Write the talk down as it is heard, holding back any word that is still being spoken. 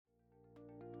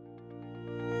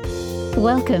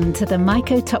Welcome to the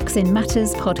Mycotoxin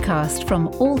Matters podcast from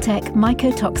Alltech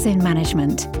Mycotoxin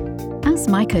Management. As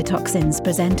mycotoxins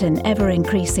present an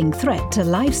ever-increasing threat to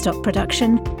livestock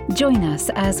production, join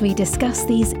us as we discuss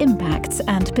these impacts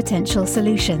and potential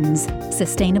solutions,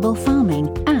 sustainable farming,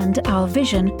 and our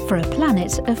vision for a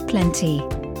planet of plenty.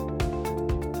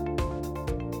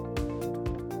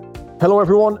 Hello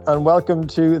everyone, and welcome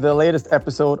to the latest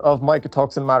episode of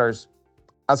Mycotoxin Matters.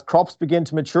 As crops begin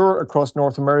to mature across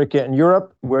North America and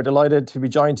Europe, we're delighted to be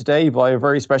joined today by a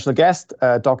very special guest,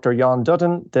 Dr. Jan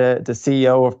Dutton, the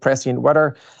CEO of Prescient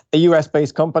Weather, a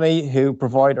US-based company who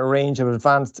provide a range of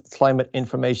advanced climate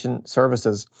information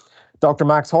services. Dr.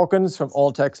 Max Hawkins from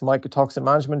Alltech's Mycotoxin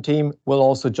Management team will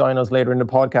also join us later in the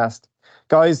podcast.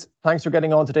 Guys, thanks for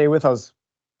getting on today with us.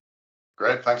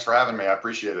 Great, thanks for having me. I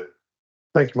appreciate it.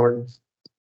 Thank you, Martin.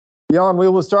 Jan, we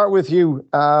will start with you.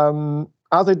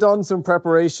 As I've done some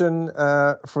preparation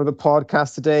for the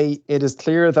podcast today, it is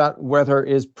clear that weather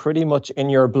is pretty much in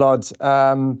your blood.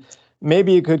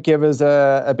 Maybe you could give us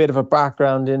a bit of a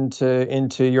background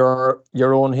into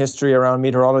your own history around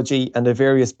meteorology and the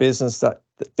various businesses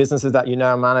that you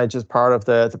now manage as part of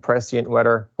the Prescient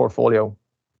Weather portfolio.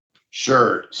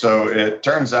 Sure. So it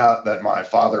turns out that my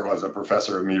father was a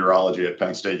professor of meteorology at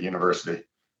Penn State University.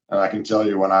 And I can tell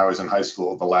you, when I was in high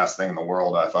school, the last thing in the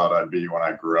world I thought I'd be when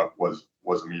I grew up was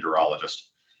a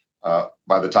meteorologist.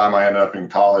 By the time I ended up in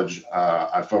college,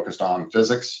 I focused on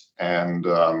physics, and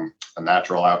a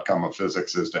natural outcome of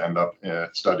physics is to end up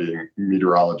studying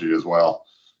meteorology as well.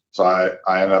 So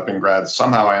I ended up in grad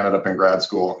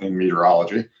school in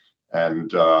meteorology,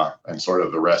 and sort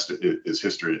of the rest is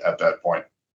history at that point.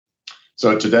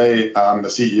 So today I'm the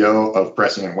CEO of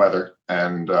Prescient Weather,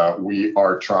 and we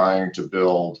are trying to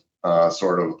build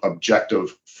sort of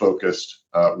objective, focused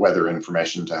weather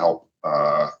information to help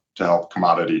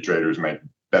commodity traders make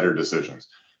better decisions,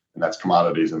 and that's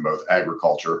commodities in both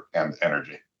agriculture and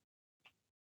energy.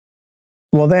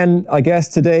 Well, then I guess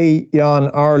today, Jan,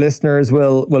 our listeners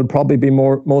will probably be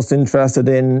most interested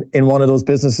in one of those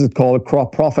businesses called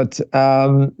Crop Profit.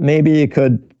 Maybe you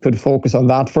could focus on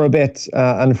that for a bit.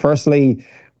 And firstly,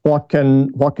 what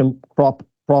can Crop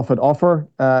Profit offer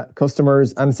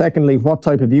customers? And secondly, what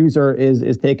type of user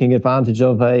is taking advantage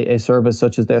of a service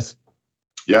such as this?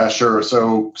 Yeah, sure.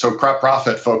 So Crop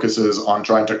Profit focuses on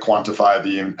trying to quantify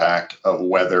the impact of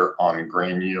weather on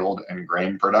grain yield and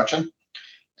grain production.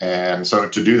 And so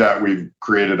to do that, we've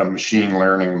created a machine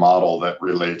learning model that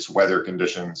relates weather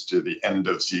conditions to the end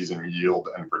of season yield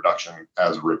and production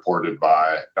as reported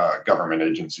by government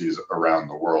agencies around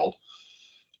the world.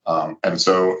 And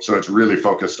so it's really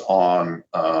focused on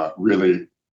really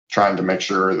trying to make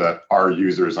sure that our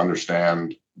users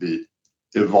understand the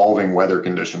evolving weather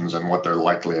conditions and what their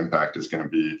likely impact is going to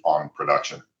be on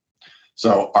production.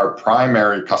 So our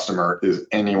primary customer is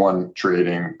anyone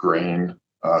trading grain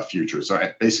futures.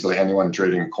 So basically anyone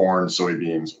trading corn,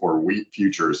 soybeans, or wheat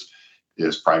futures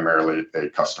is primarily a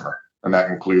customer. And that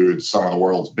includes some of the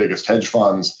world's biggest hedge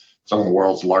funds, some of the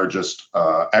world's largest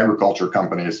agriculture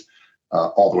companies,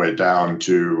 all the way down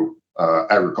to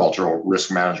agricultural risk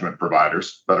management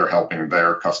providers that are helping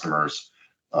their customers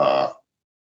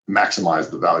maximize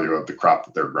the value of the crop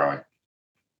that they're growing.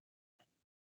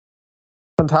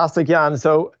 Fantastic, Jan.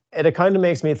 So it kind of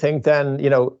makes me think then,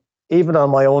 even on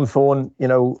my own phone,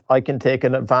 I can take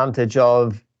an advantage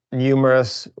of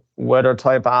numerous weather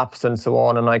type apps and so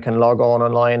on, and I can log on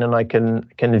online and I can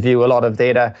view a lot of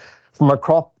data. From a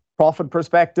Crop Profit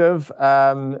perspective,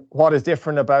 what is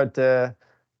different about the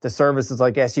services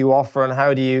I guess you offer, and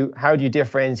how do you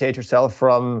differentiate yourself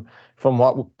from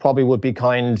what probably would be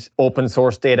open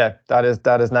source data that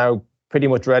is now pretty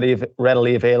much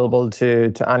readily available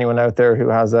to anyone out there who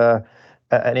has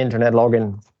an internet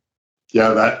login?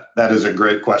 Yeah, that is a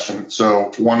great question.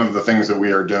 So one of the things that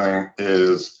we are doing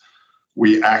is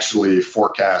we actually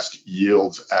forecast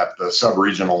yields at the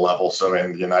sub-regional level. So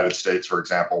in the United States, for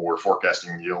example, we're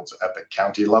forecasting yields at the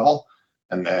county level.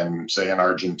 And then say in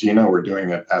Argentina, we're doing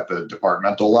it at the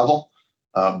departmental level.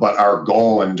 But our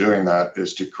goal in doing that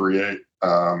is to create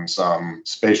some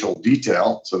spatial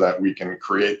detail so that we can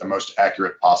create the most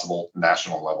accurate possible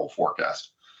national level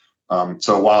forecast.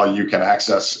 So while you can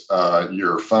access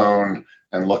your phone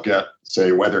and look at,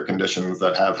 say, weather conditions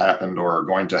that have happened or are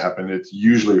going to happen, it's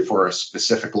usually for a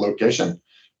specific location.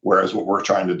 Whereas what we're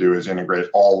trying to do is integrate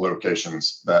all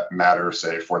locations that matter,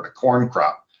 say, for the corn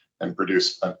crop and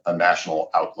produce a national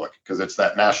outlook, because it's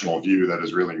that national view that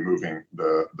is really moving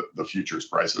the futures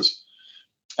prices.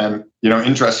 And,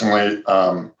 interestingly,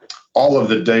 almost all of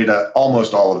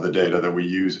the data that we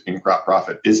use in Crop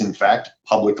Profit is in fact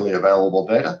publicly available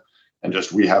data. And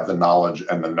just we have the knowledge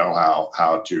and the know-how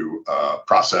how to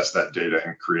process that data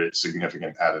and create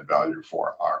significant added value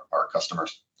for our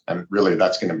customers. And really,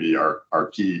 that's going to be our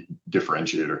key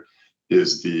differentiator,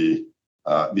 is the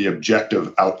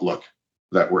objective outlook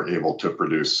that we're able to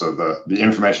produce. So the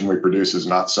information we produce is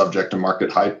not subject to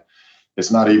market hype. It's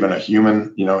not even a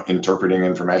human, interpreting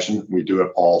information. We do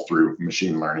it all through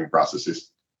machine learning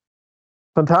processes.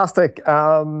 Fantastic.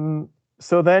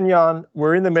 So then, Jan,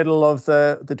 we're in the middle of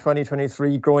the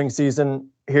 2023 growing season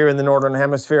here in the Northern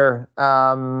Hemisphere.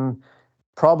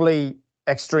 Probably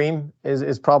extreme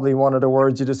is probably one of the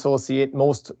words you'd associate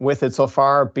most with it so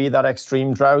far, be that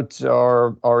extreme drought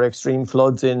or extreme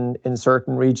floods in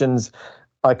certain regions.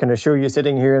 I can assure you,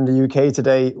 sitting here in the UK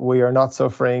today, we are not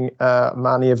suffering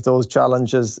many of those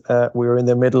challenges. We are in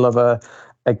the middle of a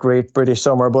great British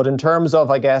summer. But in terms of,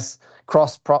 I guess,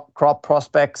 crop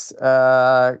prospects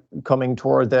coming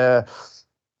toward the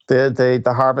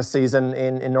harvest season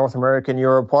in North America and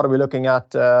Europe, what are we looking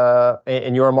at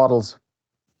in your models?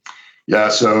 Yeah,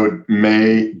 so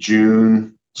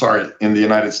in the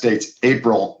United States,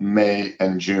 April, May,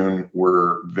 and June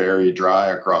were very dry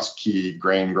across key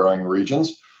grain growing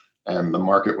regions, and the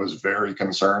market was very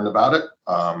concerned about it.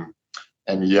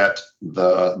 And yet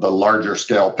the larger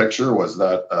scale picture was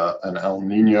that an El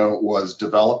Nino was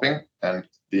developing, and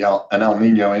an El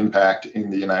Nino impact in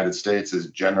the United States is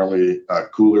generally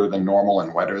cooler than normal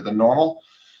and wetter than normal.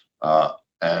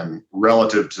 And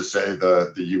relative to, say,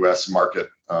 the US market,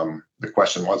 the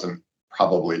question wasn't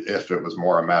probably if, it was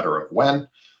more a matter of when.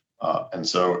 And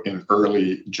so in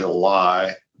early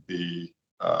July, the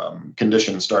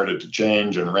conditions started to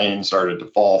change and rain started to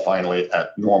fall finally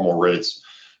at normal rates,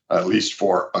 at least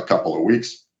for a couple of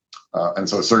weeks. And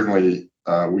so certainly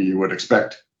we would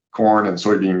expect corn and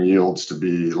soybean yields to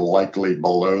be likely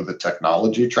below the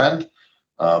technology trend,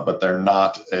 but they're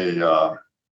not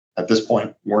at this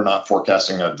point, we're not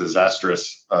forecasting a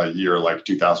disastrous year like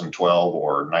 2012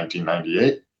 or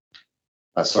 1988.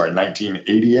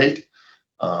 1988.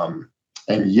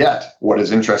 And yet, what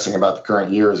is interesting about the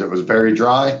current year is it was very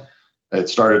dry. It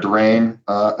started to rain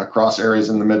across areas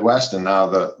in the Midwest, and now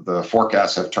the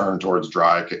forecasts have turned towards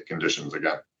dry conditions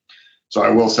again. So I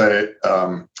will say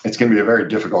it's going to be a very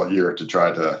difficult year to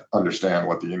try to understand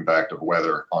what the impact of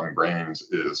weather on grains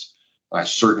is. I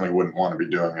certainly wouldn't want to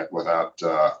be doing it without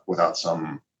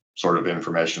some sort of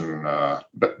information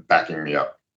backing me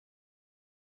up.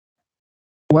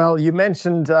 Well, you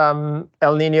mentioned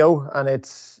El Nino, and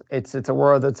it's a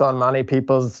word that's on many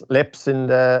people's lips in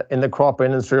the crop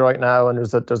industry right now, and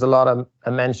there's a lot of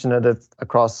mention of it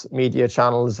across media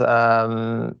channels.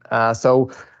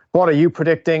 So, what are you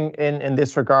predicting in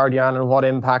this regard, Jan, and what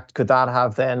impact could that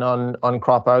have then on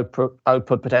crop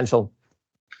output potential?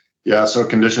 Yeah, so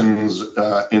conditions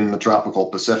in the tropical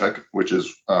Pacific, which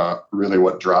is really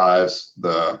what drives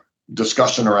the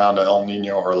discussion around El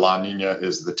Nino or La Nina,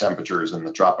 is the temperatures in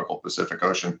the tropical Pacific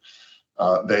Ocean.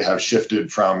 They have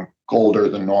shifted from colder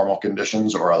than normal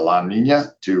conditions, or a La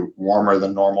Nina, to warmer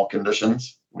than normal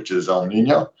conditions, which is El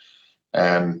Nino.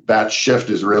 And that shift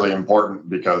is really important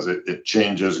because it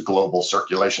changes global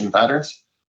circulation patterns.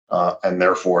 And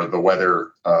therefore, the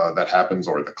weather that happens,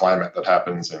 or the climate that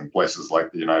happens in places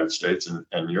like the United States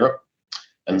and Europe.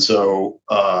 And so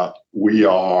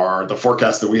the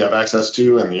forecast that we have access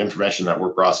to and the information that we're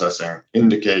processing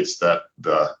indicates that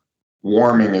the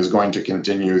warming is going to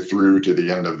continue through to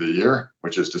the end of the year,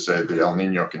 which is to say the El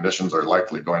Nino conditions are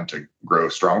likely going to grow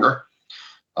stronger.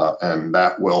 And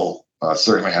that will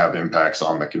certainly have impacts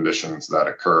on the conditions that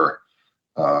occur.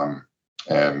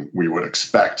 And we would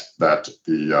expect that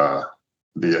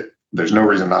there's no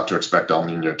reason not to expect El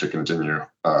Nino to continue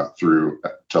through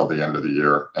till the end of the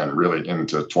year and really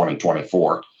into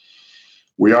 2024.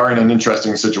 We are in an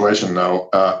interesting situation, though.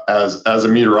 As a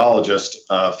meteorologist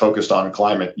focused on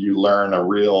climate, you learn a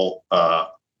real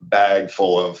bag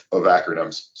full of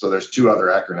acronyms. So there's two other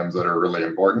acronyms that are really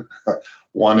important.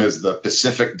 One is the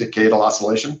Pacific Decadal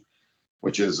Oscillation,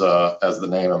 which is, as the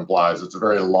name implies, it's a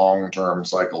very long-term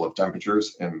cycle of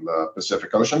temperatures in the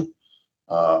Pacific Ocean.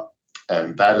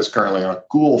 And that is currently in a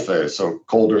cool phase, so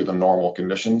colder than normal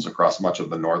conditions across much of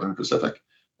the northern Pacific.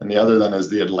 And the other then is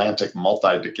the Atlantic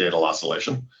Multidecadal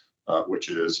Oscillation, which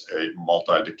is a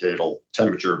multidecadal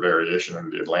temperature variation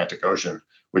in the Atlantic Ocean,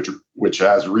 which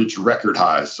has reached record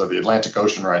highs. So the Atlantic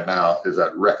Ocean right now is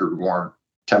at record warm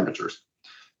temperatures.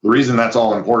 The reason that's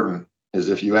all important is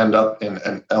if you end up in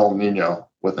an El Nino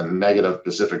with a negative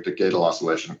Pacific Decadal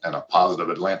Oscillation and a positive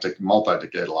Atlantic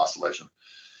Multidecadal Oscillation,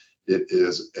 it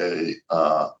is a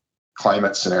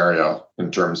climate scenario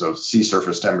in terms of sea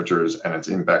surface temperatures and its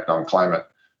impact on climate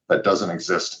that doesn't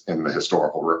exist in the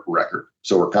historical record.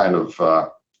 So we're kind of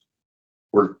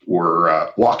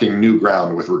we're walking new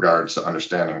ground with regards to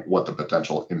understanding what the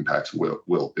potential impacts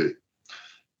will be.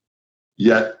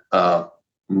 Yet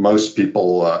most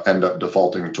people end up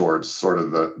defaulting towards sort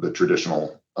of the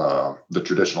traditional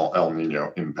El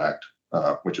Nino impact,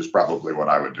 which is probably what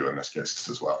I would do in this case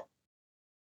as well.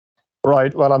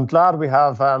 Right. Well, I'm glad we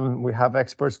have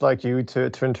experts like you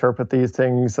to interpret these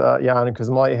things, Jan, because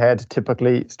my head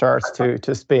typically starts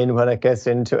to spin when it gets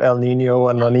into El Nino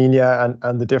and La Nina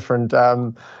and the different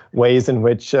ways in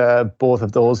which both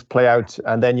of those play out.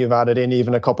 And then you've added in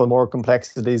even a couple more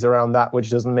complexities around that, which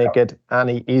doesn't make it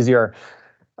any easier.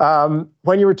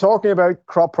 When you were talking about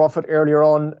crop profit earlier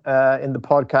on in the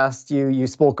podcast, you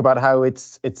spoke about how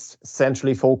it's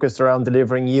centrally focused around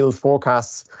delivering yield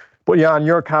forecasts. But Jan,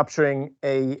 you're capturing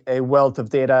a wealth of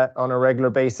data on a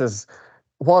regular basis.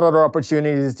 What other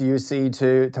opportunities do you see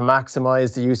to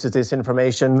maximize the use of this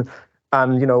information?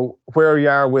 And where you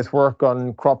are with work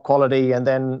on crop quality, and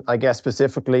then I guess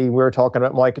specifically we're talking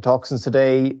about mycotoxins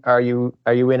today. Are you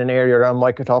in an area around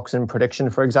mycotoxin prediction,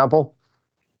 for example?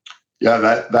 Yeah,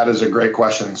 that is a great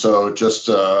question. So just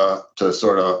to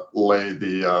sort of lay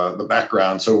the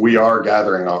background, so we are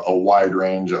gathering a wide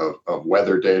range of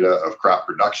weather data, of crop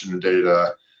production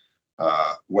data,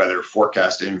 weather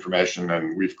forecast information,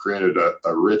 and we've created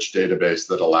a rich database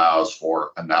that allows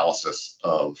for analysis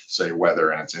of, say,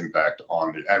 weather and its impact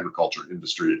on the agriculture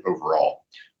industry overall.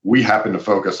 We happen to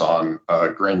focus on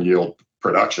grain yield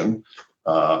production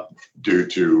due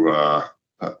to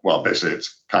well, basically,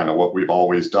 it's kind of what we've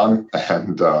always done,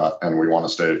 and we want to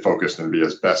stay focused and be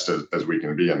as best as we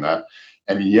can be in that.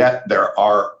 And yet, there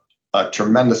are a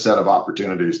tremendous set of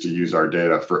opportunities to use our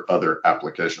data for other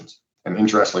applications. And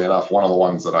interestingly enough, one of the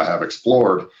ones that I have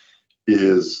explored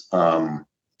is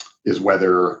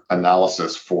weather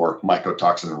analysis for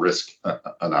mycotoxin risk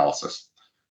analysis.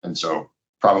 And so,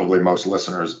 probably most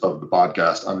listeners of the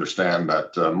podcast understand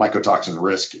that mycotoxin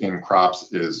risk in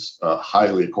crops is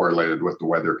highly correlated with the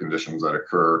weather conditions that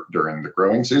occur during the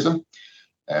growing season.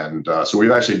 And so we've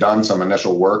actually done some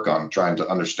initial work on trying to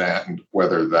understand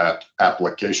whether that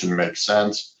application makes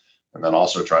sense, and then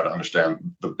also try to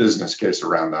understand the business case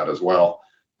around that as well.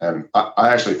 And I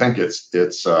actually think it's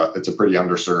a pretty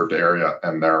underserved area,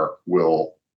 and there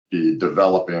will be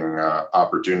developing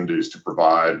opportunities to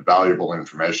provide valuable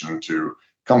information to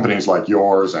companies like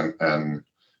yours and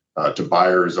to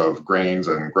buyers of grains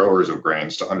and growers of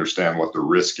grains to understand what the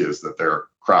risk is that their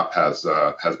crop has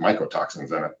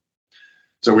mycotoxins in it.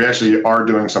 So we actually are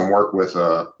doing some work with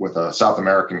a South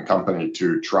American company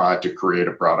to try to create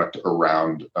a product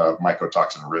around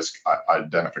mycotoxin risk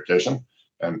identification.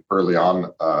 And early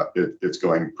on, it's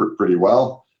going pretty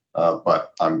well,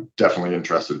 but I'm definitely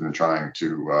interested in trying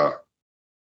to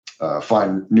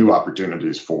find new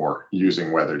opportunities for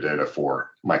using weather data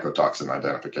for mycotoxin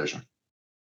identification.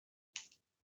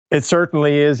 It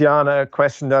certainly is, Jan, a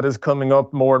question that is coming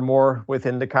up more and more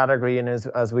within the category. And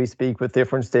as we speak with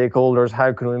different stakeholders,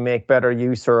 how can we make better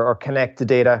use or connect the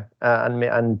data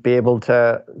and be able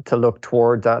to look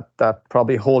toward that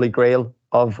probably holy grail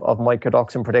of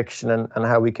mycotoxin prediction and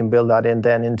how we can build that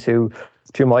into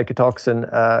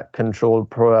mycotoxin control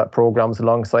programs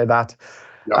alongside that.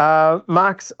 Yep.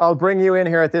 Max, I'll bring you in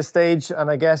here at this stage, and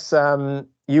I guess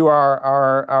you are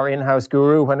our in-house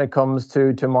guru when it comes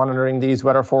to monitoring these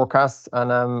weather forecasts,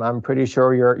 and I'm pretty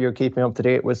sure you're keeping up to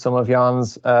date with some of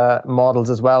Jan's models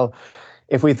as well.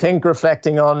 If we think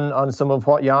reflecting on some of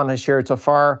what Jan has shared so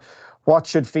far, what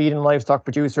should feed and livestock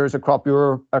producers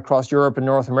across Europe and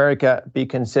North America be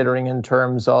considering in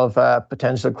terms of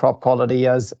potential crop quality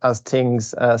as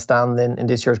things stand in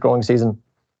this year's growing season?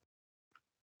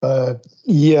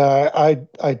 Yeah,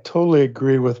 I totally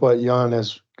agree with what Jan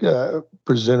has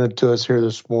presented to us here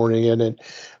this morning, and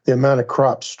the amount of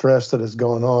crop stress that is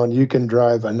going on. You can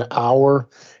drive an hour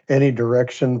any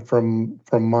direction from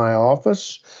my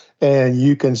office, and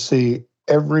you can see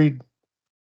every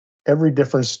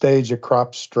different stage of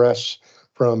crop stress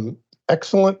from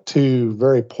excellent to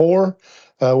very poor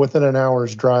within an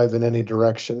hour's drive in any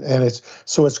direction, and it's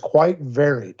quite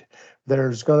varied.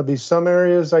 There's going to be some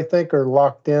areas I think are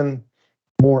locked in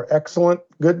more excellent,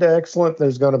 good to excellent.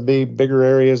 There's going to be bigger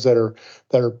areas that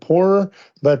are poorer,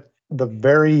 but the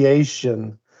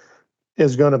variation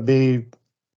is going to be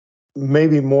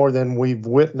maybe more than we've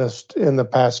witnessed in the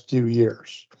past few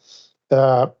years.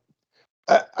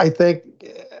 I think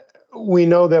we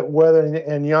know that weather,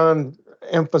 and Jan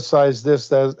emphasized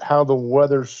this, as how the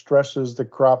weather stresses the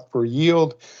crop for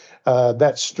yield.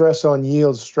 That stress on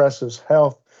yield stresses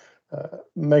health.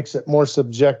 Makes it more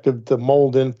subjective to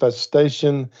mold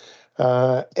infestation.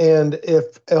 And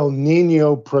if El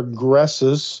Nino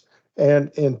progresses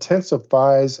and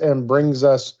intensifies and brings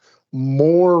us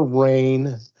more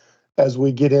rain as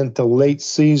we get into late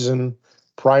season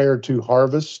prior to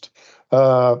harvest,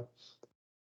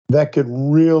 that could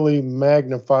really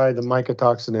magnify the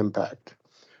mycotoxin impact.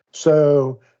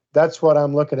 So that's what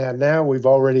I'm looking at now. We've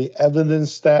already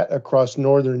evidenced that across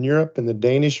Northern Europe and the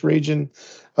Danish region.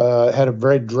 Had a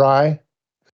very dry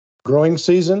growing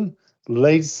season,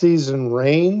 late season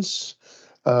rains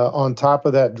on top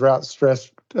of that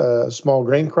drought-stressed small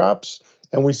grain crops,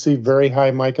 and we see very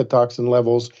high mycotoxin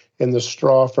levels in the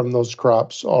straw from those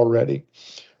crops already.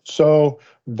 So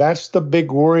that's the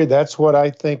big worry. That's what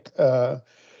I think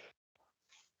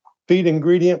feed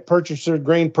ingredient purchasers,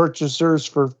 grain purchasers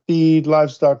for feed,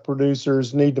 livestock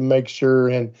producers need to make sure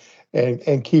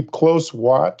and keep close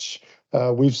watch.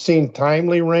 We've seen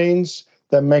timely rains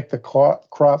that make the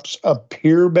crops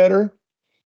appear better,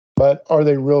 but are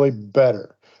they really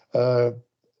better? Are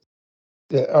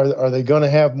they going to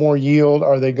have more yield?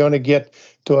 Are they going to get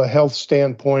to a health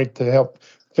standpoint to help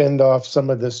fend off some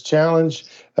of this challenge?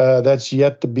 That's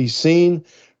yet to be seen,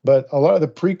 but a lot of the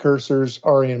precursors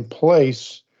are in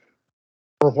place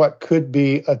for what could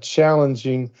be a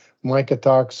challenging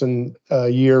mycotoxin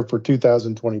year for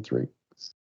 2023.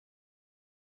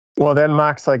 Well, then,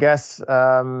 Max, I guess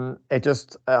it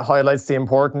just highlights the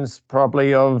importance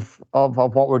probably of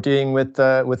what we're doing with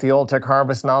the Alltech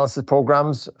harvest analysis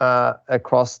programs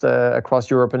across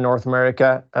Europe and North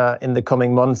America in the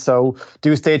coming months. So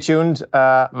do stay tuned.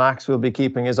 Max will be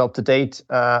keeping us up to date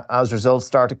as results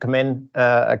start to come in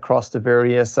across the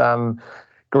various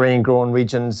grain growing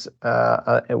regions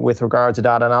with regard to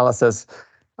that analysis.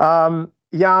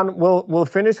 Jan, we'll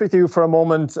finish with you for a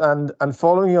moment and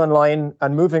following you online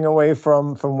and moving away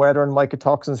from weather and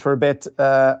mycotoxins for a bit.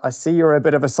 I see you're a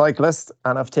bit of a cyclist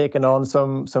and have taken on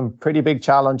some pretty big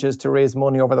challenges to raise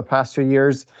money over the past few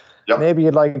years. Yep. Maybe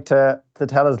you'd like to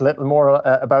tell us a little more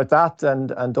about that,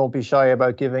 and don't be shy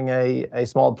about giving a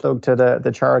small plug to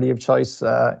the charity of choice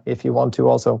if you want to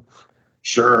also.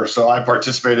 Sure. So I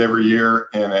participate every year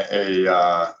in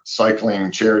a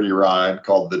cycling charity ride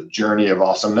called the Journey of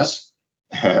Awesomeness.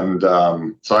 And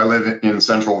so I live in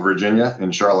Central Virginia,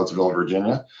 in Charlottesville,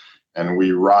 Virginia, and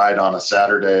we ride on a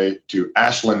Saturday to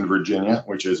Ashland, Virginia,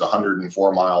 which is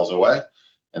 104 miles away.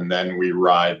 And then we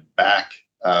ride back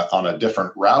on a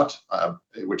different route,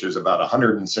 which is about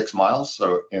 106 miles.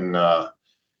 So in a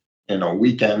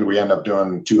weekend, we end up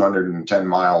doing 210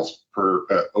 miles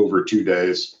over 2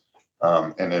 days.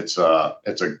 And it's a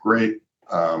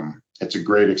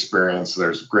great experience.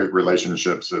 There's great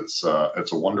relationships. It's a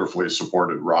wonderfully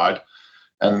supported ride.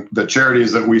 And the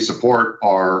charities that we support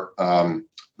are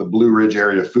the Blue Ridge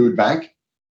Area Food Bank,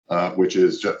 which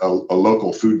is a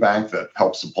local food bank that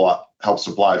helps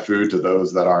supply food to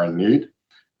those that are in need.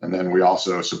 And then we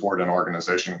also support an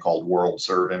organization called World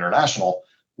Serve International,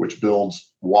 which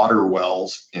builds water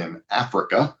wells in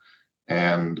Africa.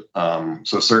 And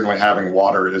so certainly having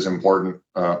water is important.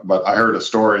 But I heard a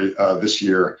story this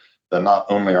year that not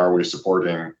only are we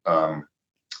supporting not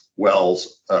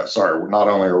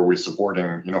only are we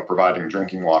supporting, providing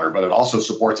drinking water, but it also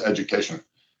supports education,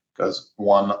 because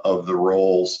one of the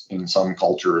roles in some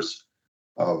cultures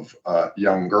of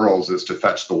young girls is to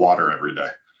fetch the water every day.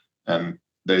 And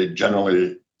they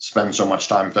generally spend so much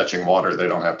time fetching water, they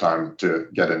don't have time to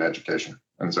get an education.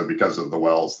 And so because of the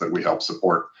wells that we help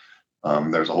support,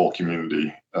 there's a whole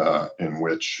community in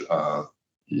which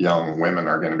young women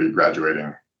are going to be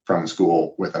graduating from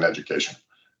school with an education.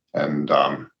 And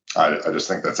I just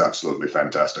think that's absolutely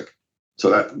fantastic. So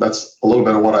that's a little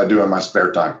bit of what I do in my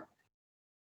spare time.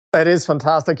 It is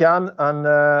fantastic, Jan,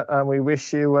 and we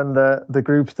wish you and the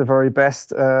group the very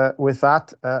best with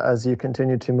that as you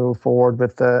continue to move forward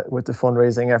with the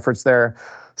fundraising efforts there.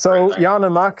 So, Jan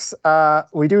and Max,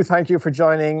 we do thank you for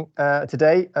joining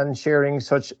today and sharing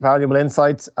such valuable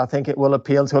insights. I think it will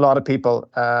appeal to a lot of people.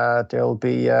 There'll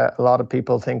be a lot of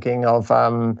people thinking of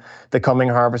the coming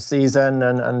harvest season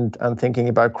and thinking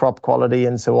about crop quality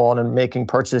and so on, and making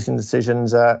purchasing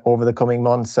decisions over the coming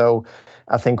months. So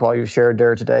I think what you've shared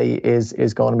there today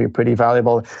is going to be pretty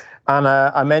valuable. And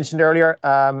I mentioned earlier,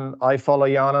 I follow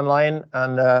Jan online,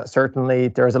 and certainly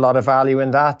there's a lot of value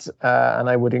in that. And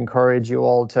I would encourage you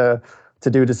all to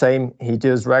do the same. He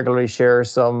does regularly share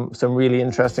some really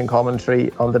interesting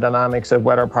commentary on the dynamics of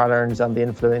weather patterns and the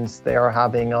influence they are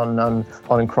having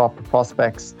on crop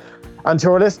prospects. And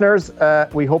to our listeners,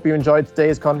 we hope you enjoyed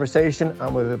today's conversation,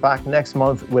 and we'll be back next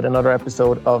month with another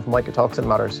episode of Mycotoxin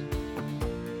Matters.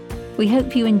 We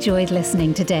hope you enjoyed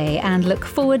listening today and look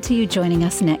forward to you joining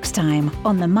us next time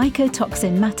on the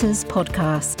Mycotoxin Matters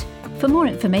podcast. For more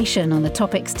information on the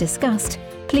topics discussed,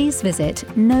 please visit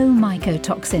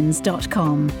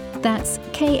knowmycotoxins.com. That's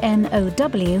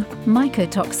KNOW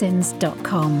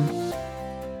mycotoxins.com.